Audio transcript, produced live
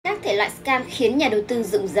loại scam khiến nhà đầu tư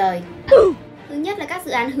rụng rời. Thứ nhất là các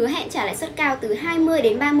dự án hứa hẹn trả lãi suất cao từ 20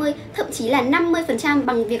 đến 30, thậm chí là 50%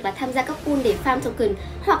 bằng việc là tham gia các pool để farm token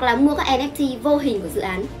hoặc là mua các NFT vô hình của dự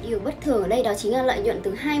án. Điều bất thường ở đây đó chính là lợi nhuận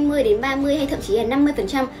từ 20 đến 30 hay thậm chí là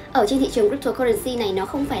 50% ở trên thị trường cryptocurrency này nó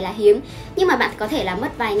không phải là hiếm. Nhưng mà bạn có thể là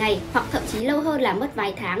mất vài ngày hoặc thậm chí lâu hơn là mất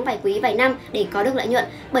vài tháng, vài quý, vài năm để có được lợi nhuận.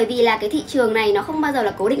 Bởi vì là cái thị trường này nó không bao giờ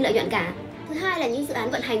là cố định lợi nhuận cả. Thứ hai là những dự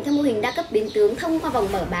án vận hành theo mô hình đa cấp biến tướng thông qua vòng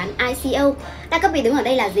mở bán ICO. Đa cấp biến tướng ở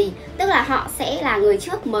đây là gì? Tức là họ sẽ là người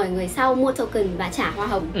trước mời người sau mua token và trả hoa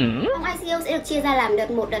hồng. Vòng ICO sẽ được chia ra làm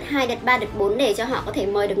đợt 1, đợt 2, đợt 3, đợt 4 để cho họ có thể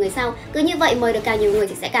mời được người sau. Cứ như vậy mời được càng nhiều người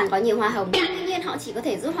thì sẽ càng có nhiều hoa hồng. Tuy nhiên họ chỉ có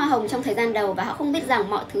thể rút hoa hồng trong thời gian đầu và họ không biết rằng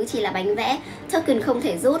mọi thứ chỉ là bánh vẽ. Token không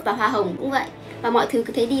thể rút và hoa hồng cũng vậy. Và mọi thứ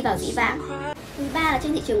cứ thế đi vào dĩ vãng. Thứ ba là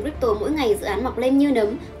trên thị trường crypto mỗi ngày dự án mọc lên như nấm,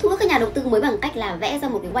 thu hút các nhà đầu tư mới bằng cách là vẽ ra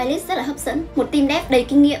một cái whitelist rất là hấp dẫn, một team dev đầy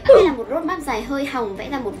kinh nghiệm hay là một roadmap dài hơi hòng vẽ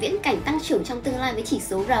ra một viễn cảnh tăng trưởng trong tương lai với chỉ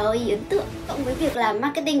số ROI ấn tượng. Cộng với việc là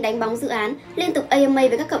marketing đánh bóng dự án, liên tục AMA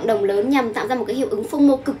với các cộng đồng lớn nhằm tạo ra một cái hiệu ứng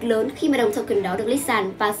FOMO cực lớn khi mà đồng token đó được list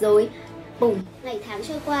sàn và rồi bùng, ngày tháng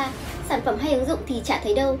trôi qua, sản phẩm hay ứng dụng thì chả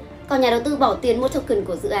thấy đâu, còn nhà đầu tư bỏ tiền mua token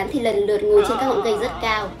của dự án thì lần lượt ngồi trên các ngọn cây rất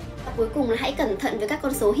cao. Và cuối cùng là hãy cẩn thận với các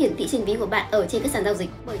con số hiển thị trên ví của bạn ở trên các sàn giao dịch,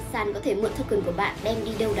 bởi sàn có thể mượn token của bạn đem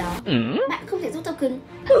đi đâu đó. Bạn không thể rút token,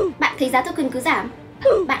 bạn thấy giá token cứ giảm,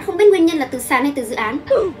 bạn không biết nguyên nhân là từ sàn hay từ dự án.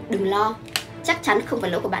 Đừng lo, chắc chắn không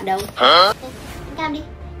phải lỗi của bạn đâu. Cam đi,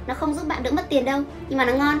 nó không giúp bạn đỡ mất tiền đâu, nhưng mà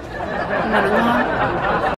nó ngon.